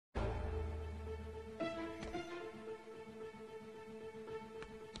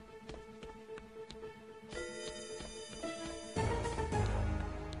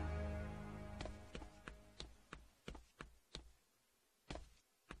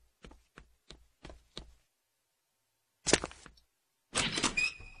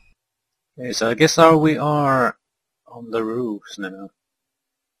Okay, so I guess we are on the roofs now.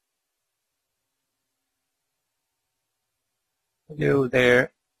 Hello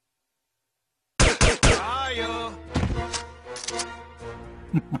there.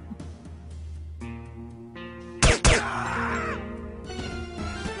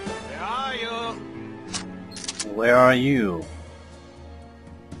 Where are you?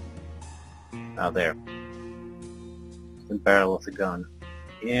 Out there. The barrel of the gun.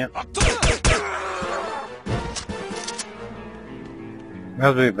 Yeah. We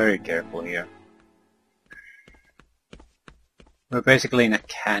have to be very careful here. We're basically in a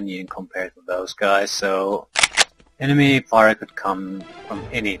canyon compared to those guys, so enemy fire could come from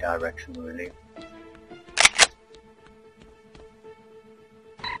any direction, really.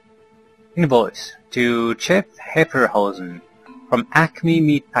 Invoice to Chef Hefferhausen from Acme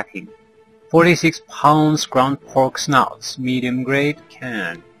Meatpacking. 46 pounds ground pork snouts, medium grade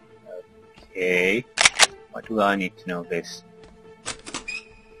can. Okay. Why do I need to know this?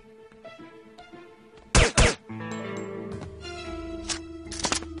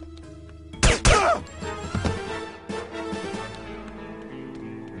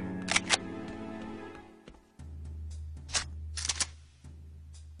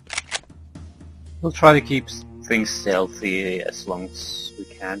 We'll try to keep things stealthy as long as we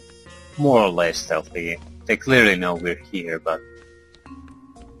can. More or less stealthy. They clearly know we're here, but...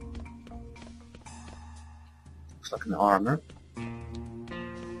 looks like an armor.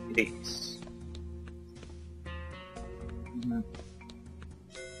 It is.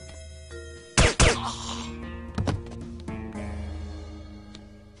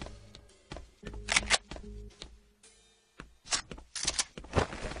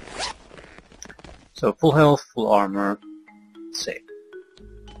 So full health, full armor, safe.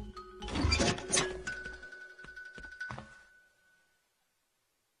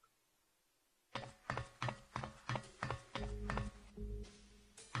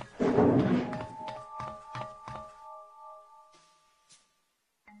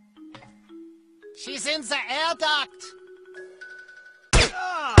 She's in the air duct!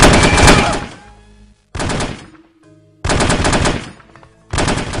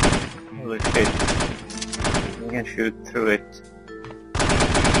 Holy shit. We can shoot through it.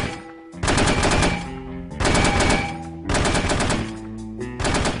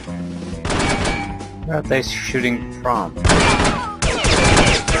 Where are they shooting from?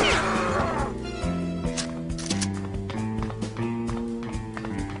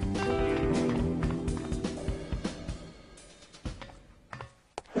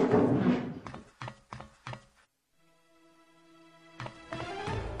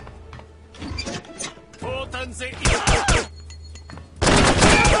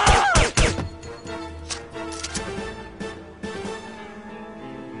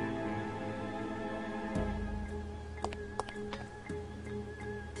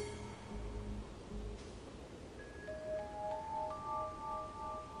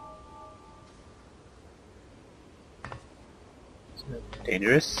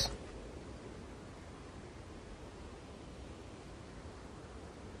 Dangerous.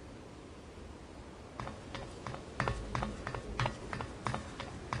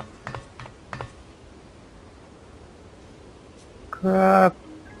 Crap.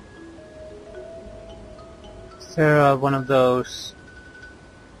 Is there one of those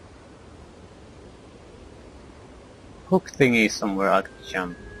hook thingies somewhere I could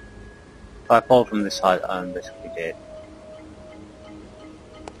jump? If I fall from this height, I'm basically dead.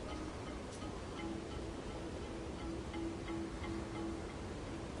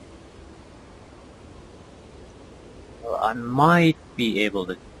 Well, I might be able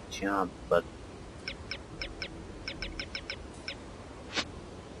to jump, but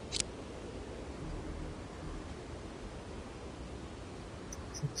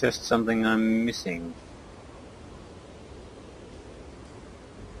it's just something I'm missing.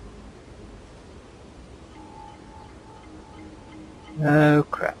 Oh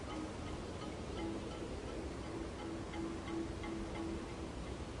crap.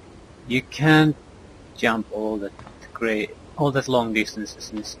 You can't jump all that long distances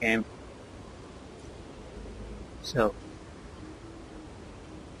in this game. So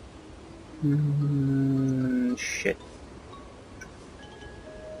shit.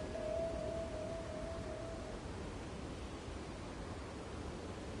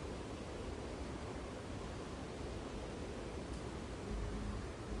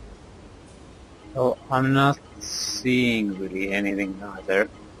 Oh, I'm not seeing really anything either.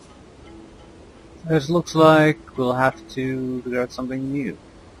 It looks like we'll have to figure out something new.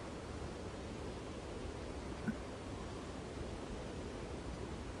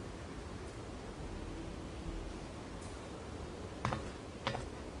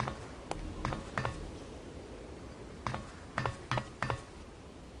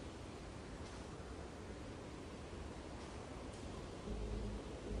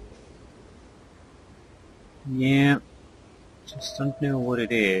 Yeah, just don't know what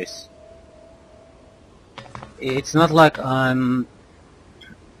it is. It's not like I'm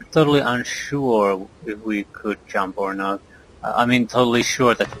totally unsure if we could jump or not. I mean, totally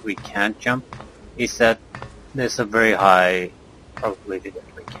sure that we can't jump. Is that there's a very high probability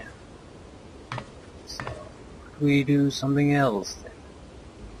that we can. So, could we do something else then?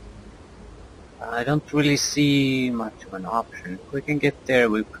 I don't really see much of an option. If we can get there,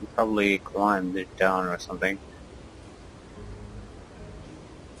 we could probably climb it down or something.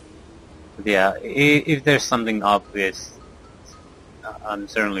 But yeah, if there's something obvious, I'm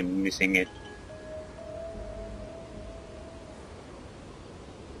certainly missing it.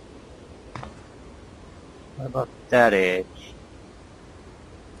 What about that edge?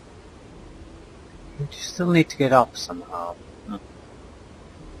 You still need to get up somehow.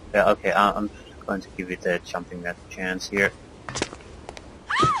 Yeah, okay, I'm going to give it a jumping that chance here.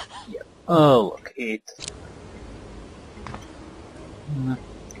 Yep. Oh, look, it.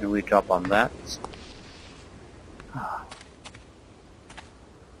 Can we drop on that?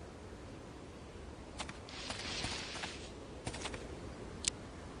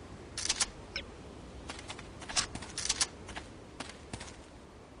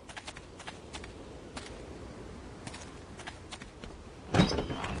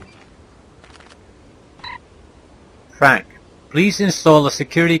 Frank, please install a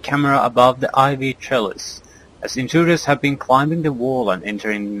security camera above the ivy trellis, as intruders have been climbing the wall and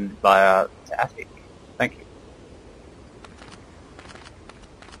entering via the attic. Thank you.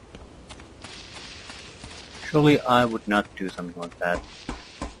 Surely I would not do something like that.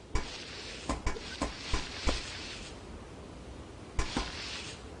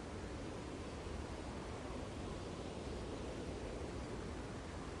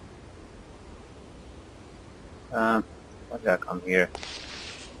 Why did I come here?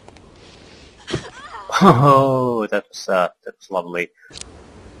 Oh, that was lovely.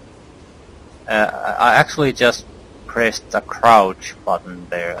 I actually just pressed the crouch button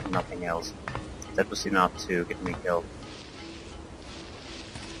there and nothing else. That was enough to get me killed.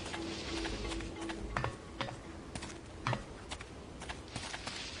 I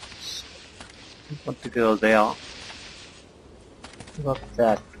want to go there. What about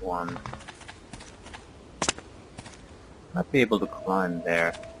that one? Might be able to climb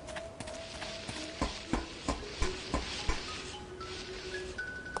there.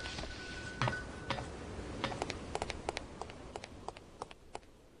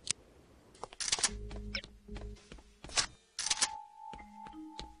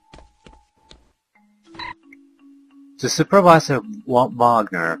 To Supervisor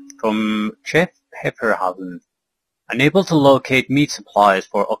Wagner from H.A.R.M, unable to locate meat supplies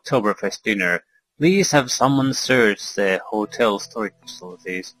for Oktoberfest dinner, please have someone search the hotel storage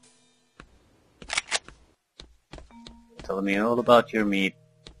facilities. Tell me all about your meat.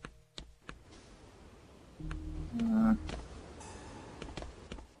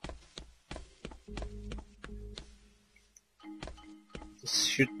 This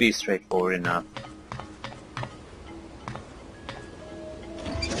should be straightforward enough.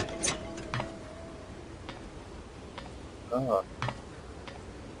 Oh.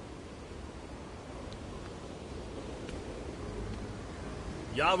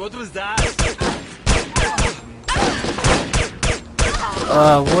 Yeah, what was that?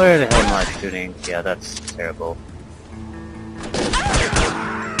 Where the hell am I shooting? Yeah, that's terrible.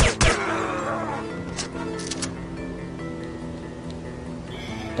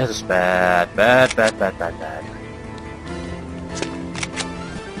 This is bad, bad, bad, bad, bad, bad.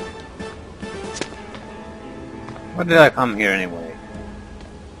 Why did I come here anyway?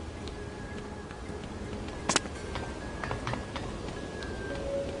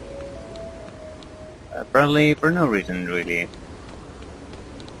 Apparently for no reason, really.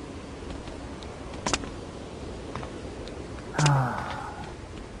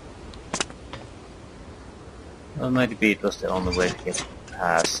 Well, maybe it was the only way to get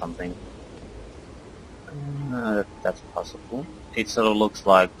past something. That's possible. It sort of looks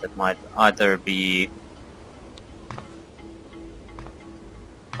like that might either be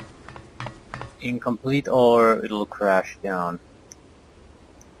incomplete or it'll crash down.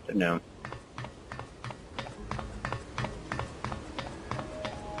 Don't know.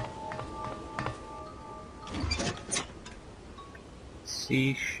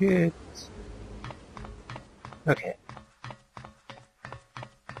 See shit. Okay.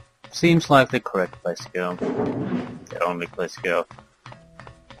 Seems like the correct place to go. The only place to go.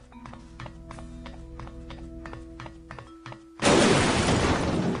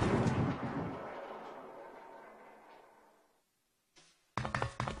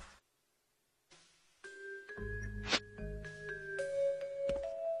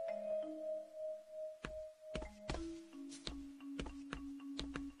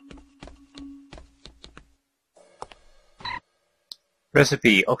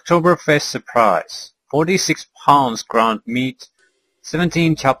 Recipe: Oktoberfest surprise. 46 pounds ground meat,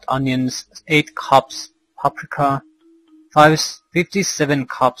 17 chopped onions, 8 cups paprika, 57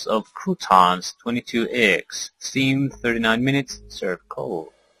 cups of croutons, 22 eggs. Steam 39 minutes, serve cold.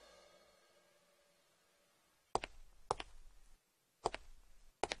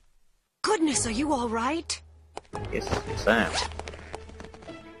 Goodness, are you all right? Yes, I am.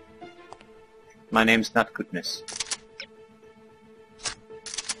 My name's not Goodness.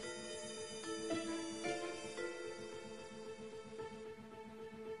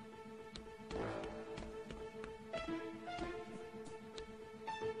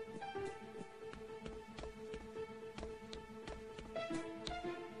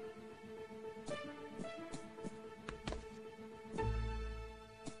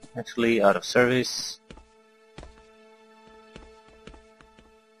 Actually, out of service.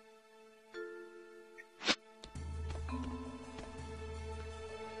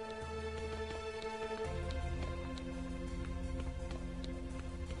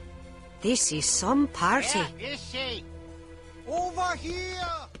 This is some party. Where is she? Over here!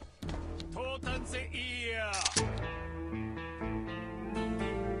 Toten Sie ihr!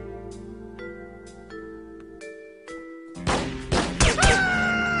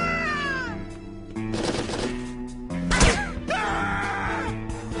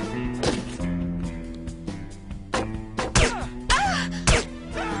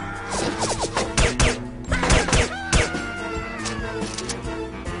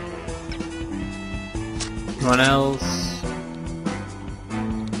 Anyone else?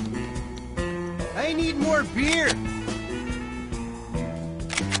 I need more beer!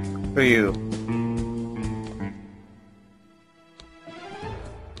 For you.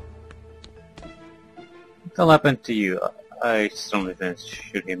 What'll happen to you? I strongly think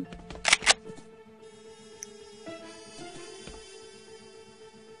shoot him.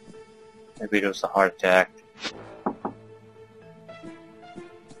 Maybe it was a heart attack.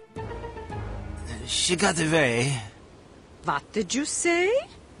 She got away. What did you say?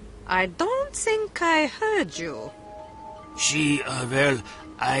 I don't think I heard you. She,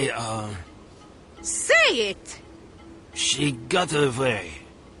 Say it! she got away.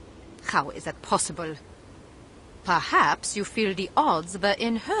 How is that possible? Perhaps you feel the odds were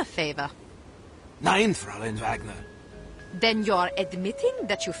in her favor. Nein, Fräulein Wagner. Then you're admitting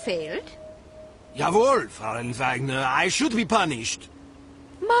that you failed? Jawohl, Fräulein Wagner. I should be punished.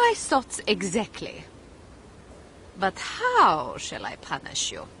 My thoughts exactly. But how shall I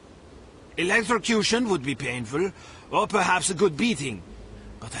punish you? Electrocution would be painful, or perhaps a good beating.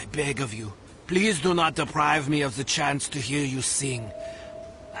 But I beg of you, please do not deprive me of the chance to hear you sing.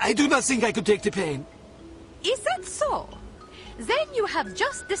 I do not think I could take the pain. Is that so? Then you have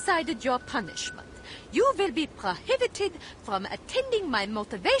just decided your punishment. You will be prohibited from attending my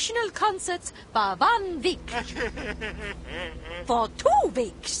motivational concerts for 1 week. For 2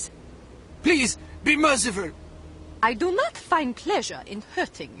 weeks. Please, be merciful. I do not find pleasure in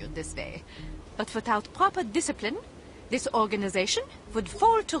hurting you this way. But without proper discipline, this organization would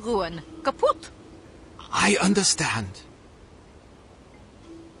fall to ruin. Kaput! I understand.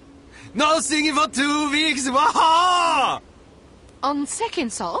 No singing for 2 weeks. Waha! On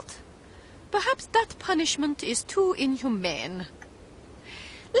second thought, perhaps that punishment is too inhumane.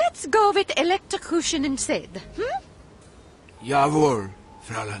 Let's go with electrocution instead, Jawohl,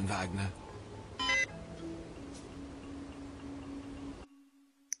 Fräulein Wagner.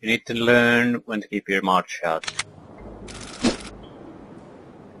 You need to learn when to keep your mouth shut.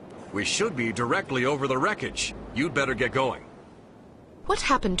 We should be directly over the wreckage. You'd better get going. What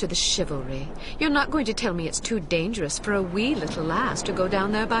happened to the chivalry? You're not going to tell me it's too dangerous for a wee little lass to go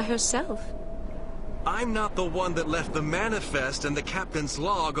down there by herself. I'm not the one that left the manifest and the captain's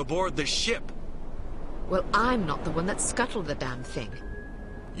log aboard the ship. Well, I'm not the one that scuttled the damn thing.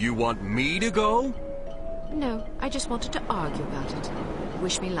 You want me to go? No, I just wanted to argue about it.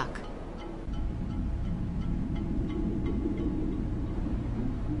 Wish me luck.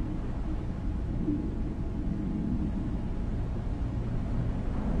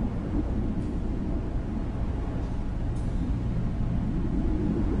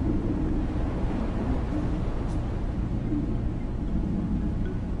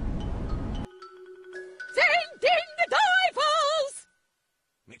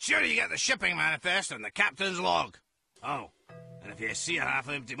 Make sure you get the shipping manifest and the captain's log. Oh, and if you see a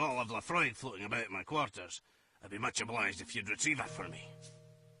half-empty bottle of Lafroig floating about in my quarters, I'd be much obliged if you'd retrieve it for me.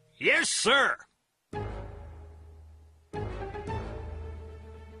 Yes, sir.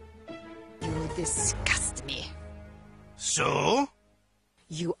 You disgust me. So?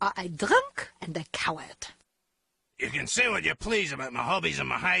 You are a drunk and a coward. You can say what you please about my hobbies and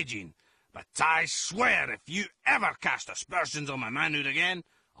my hygiene, but I swear if you ever cast aspersions on my manhood again,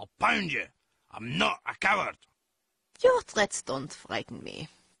 I'll pound you. I'm not a coward. Your threats don't frighten me.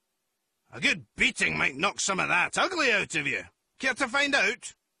 A good beating might knock some of that ugly out of you. Care to find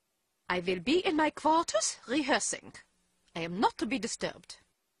out? I will be in my quarters rehearsing. I am not to be disturbed.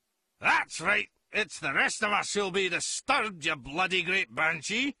 That's right. It's the rest of us who'll be disturbed, you bloody great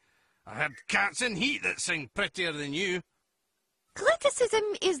banshee. I heard cats in heat that sing prettier than you. Criticism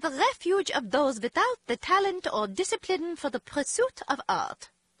is the refuge of those without the talent or discipline for the pursuit of art.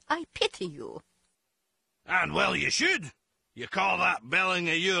 I pity you. And well you should. You call that belling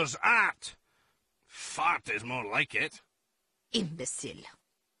of yours art. Fart is more like it. Imbecile.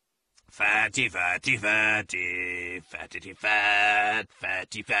 Fatty, fatty, fatty, fatty, fat,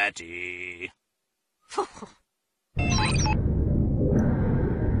 fatty, fatty.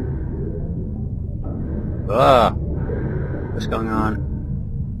 Ah, what's going on?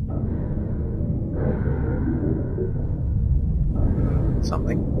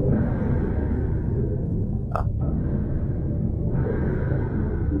 Something. Ah.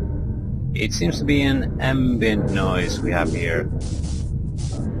 It seems to be an ambient noise we have here.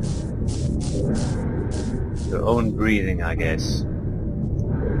 Your own breathing, I guess.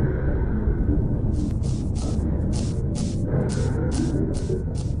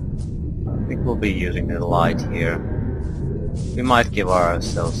 I think we'll be using the light here. We might give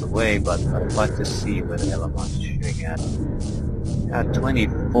ourselves away, but I'd like to see where the hell am I shooting at. We had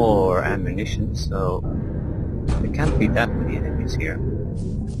 24 ammunition, so there can't be that many enemies here.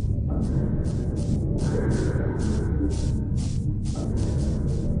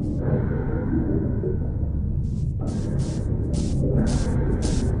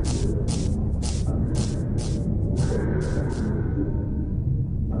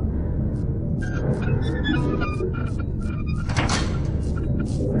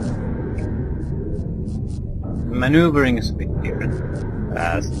 Maneuvering is a bit different,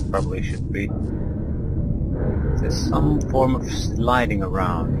 as it probably should be. There's some form of sliding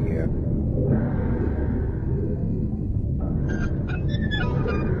around here.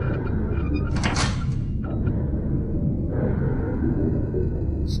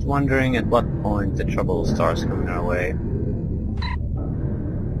 Just wondering at what point the trouble starts coming our way.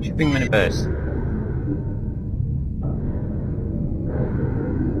 Shipping minibus.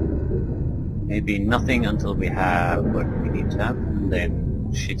 Maybe nothing until we have what we need to have, and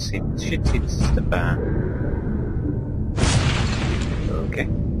then shit hits the fan. Okay.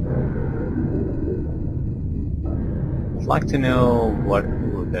 I'd like to know what...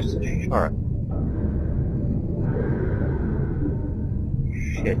 Ooh, there's a shark.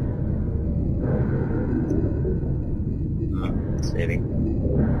 Shit. Saving.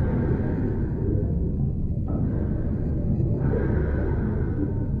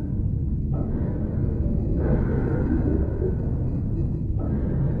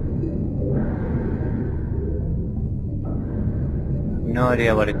 No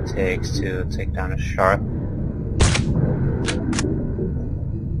idea what it takes to take down a shark.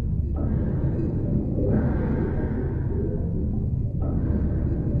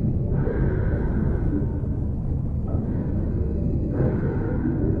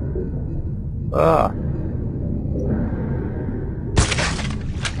 Ah.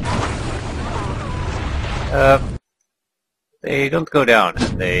 They don't go down,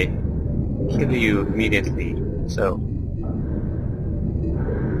 and they kill you immediately, so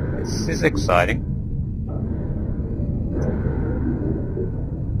this is exciting.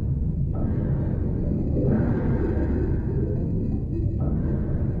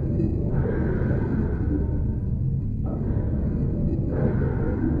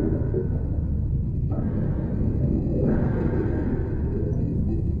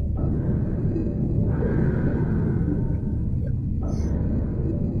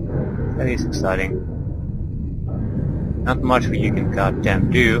 That is exciting. Not much you can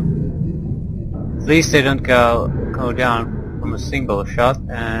goddamn do. At least they don't go down from a single shot,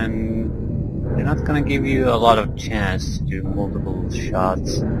 and they're not gonna give you a lot of chance to do multiple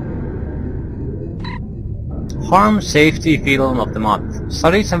shots. H.A.R.M Safety Film of the Month.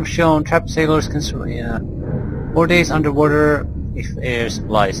 Studies have shown trapped sailors can survive 4 days underwater if air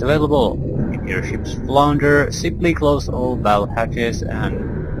supply is available. If your ships flounder, simply close all valve hatches and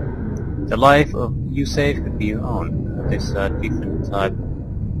the life of you save could be your own. This is a different type.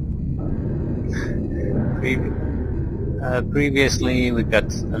 Previously we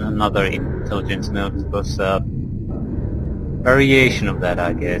got another intelligence note. It was a variation of that,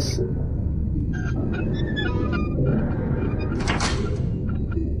 I guess.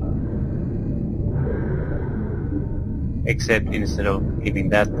 except instead of giving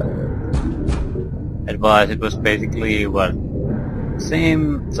that advice, it was basically, well,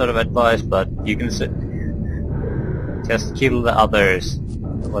 same sort of advice, but you can just kill the others.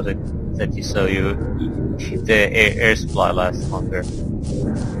 Was it that you so you keep the air supply lasts longer?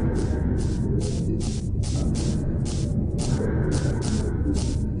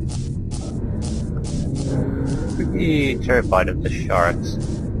 Pretty terrified of the sharks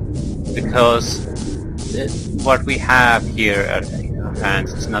because what we have here at our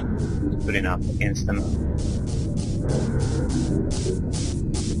hands is not good enough against them.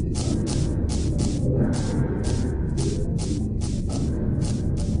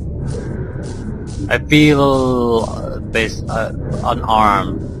 I feel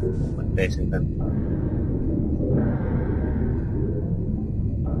unarmed when facing them.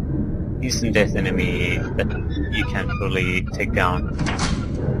 Instant death enemy that you can't really take down.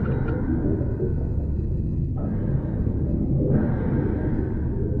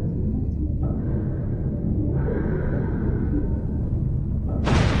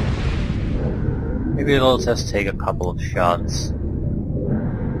 Maybe it'll just take a couple of shots.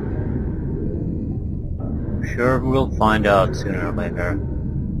 Sure, we'll find out sooner or later.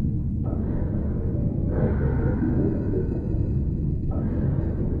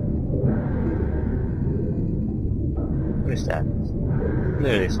 What is that?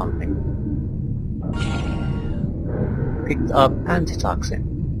 Clearly something. Picked up antitoxin.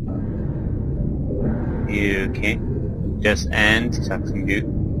 You can't just antitoxin, dude.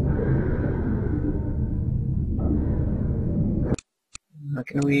 How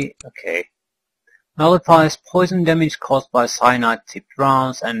can we... okay. Nullifies poison damage caused by cyanide-tipped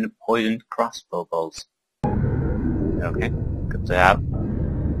rounds and poisoned crossbow bolts. Okay, good to have.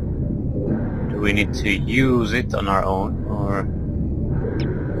 Do we need to use it on our own, or...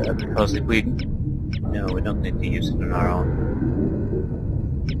 because if we... no, we don't need to use it on our own.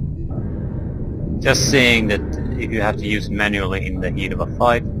 Just saying that if you have to use it manually in the heat of a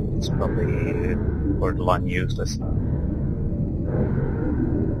fight, it's probably borderline useless.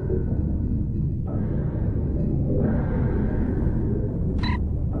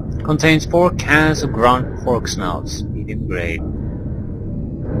 Contains 4 cans of ground pork snouts, medium grade.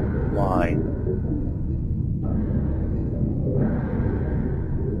 Why?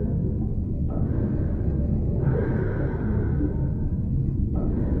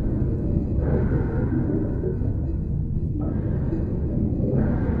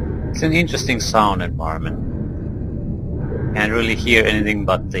 It's an interesting sound environment. Can't really hear anything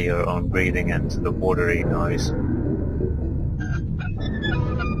but your own breathing and the watery noise.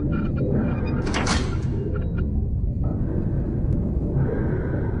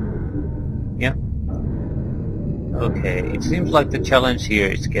 Yeah. Okay, it seems like the challenge here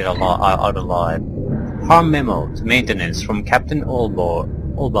is to get out alive. H.A.R.M memo to maintenance from Captain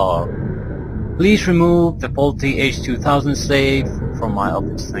Olbar. Please remove the faulty H2000 save from my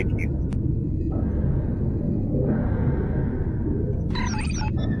office, thank you.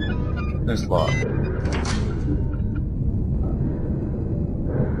 Captain's log.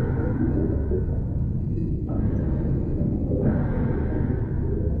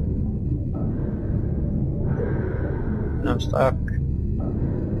 I'm stuck.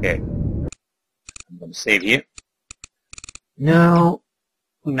 Okay. I'm gonna save here. No!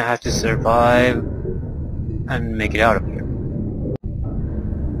 I'm gonna have to survive and make it out of here.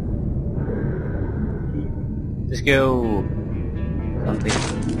 Let's go. Something.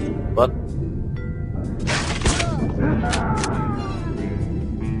 What?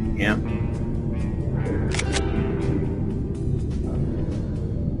 Yeah.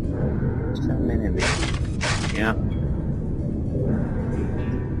 Just a minute. Yeah.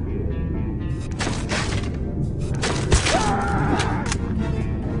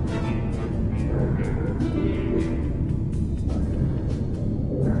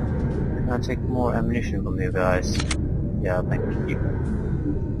 Can I take more ammunition from you guys? Yeah, thank you.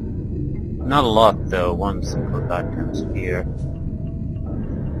 Not a lot though, one single goddamn spear.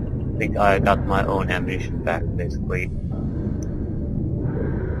 I think I got my own ammunition back basically.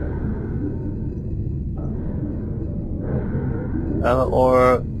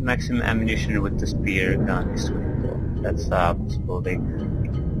 Or maximum ammunition with the spear gun is critical. That's a possibility.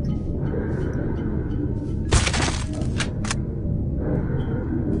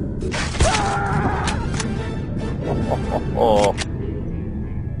 Oh.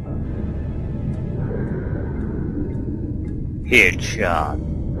 Headshot.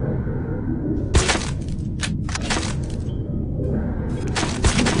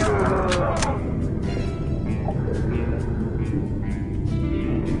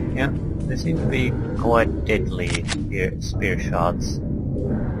 Yeah, They seem to be quite deadly spear shots.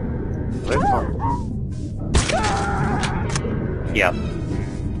 Very far. Yeah.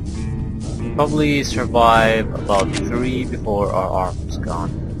 Probably survive about 3 before our arm's gone.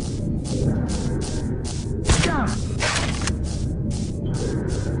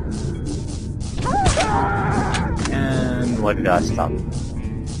 And why did I stop?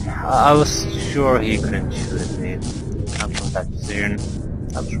 I was sure he couldn't shoot at me. Not from that position.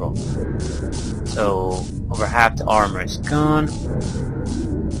 I was wrong. So, over half the armor is gone.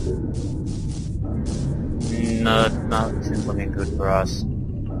 Nothing's looking good for us.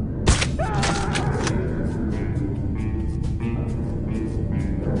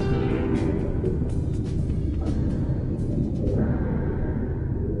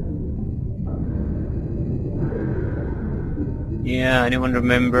 Yeah, anyone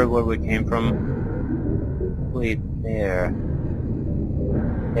remember where we came from? Wait, there.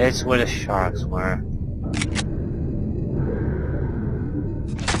 That's where the sharks were.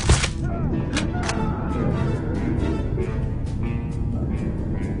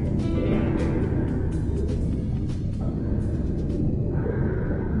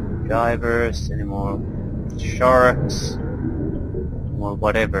 Divers, any more sharks, or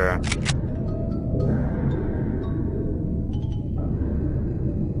whatever.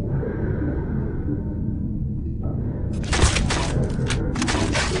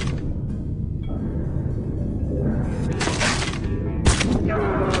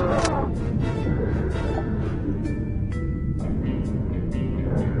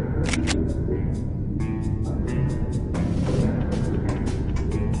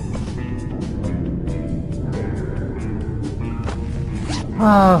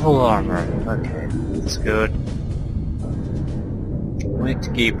 Ah, full armor. Okay, that's good. We need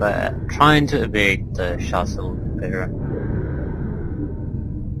to keep trying to evade the shots a little bit better.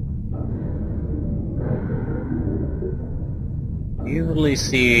 You usually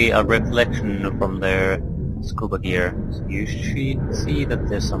see a reflection from their scuba gear, so you should see that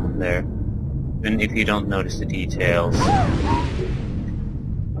there's someone there, even if you don't notice the details.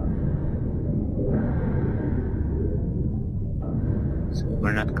 So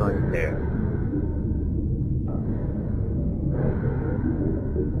we're not going there.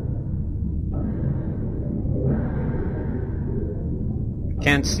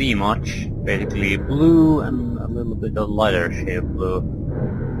 Can't see much, basically blue and a little bit of lighter shade of blue.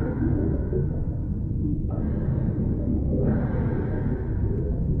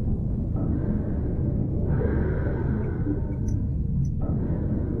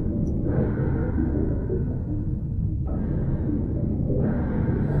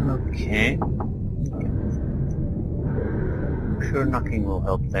 Okay. I'm sure knocking will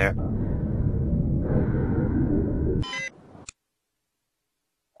help there.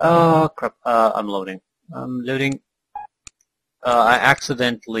 Oh crap, I'm loading. I'm loading. I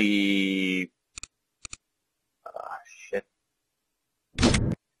accidentally... shit.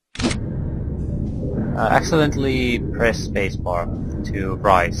 I accidentally pressed spacebar to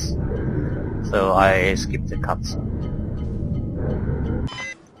rise, so I skipped the cutscene.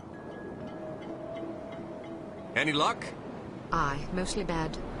 Any luck? Aye, mostly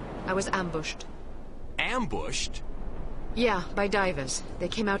bad. I was ambushed. Ambushed? Yeah, by divers. They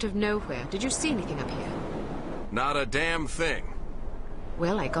came out of nowhere. Did you see anything up here? Not a damn thing.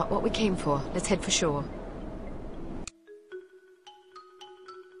 Well, I got what we came for. Let's head for shore.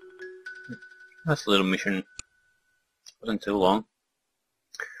 That's a little mission. Wasn't too long.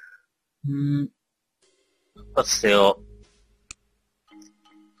 But still,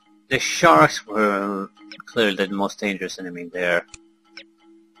 the sharks were clearly the most dangerous enemy there.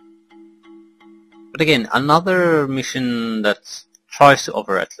 But again, another mission that tries to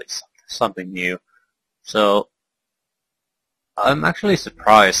offer at least something new. So, I'm actually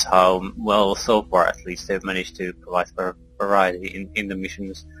surprised how well, so far at least, they've managed to provide variety in the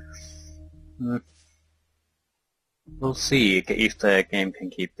missions. We'll see if the game can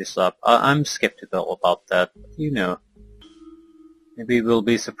keep this up. I'm skeptical about that, but you know. Maybe we'll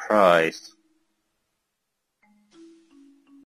be surprised.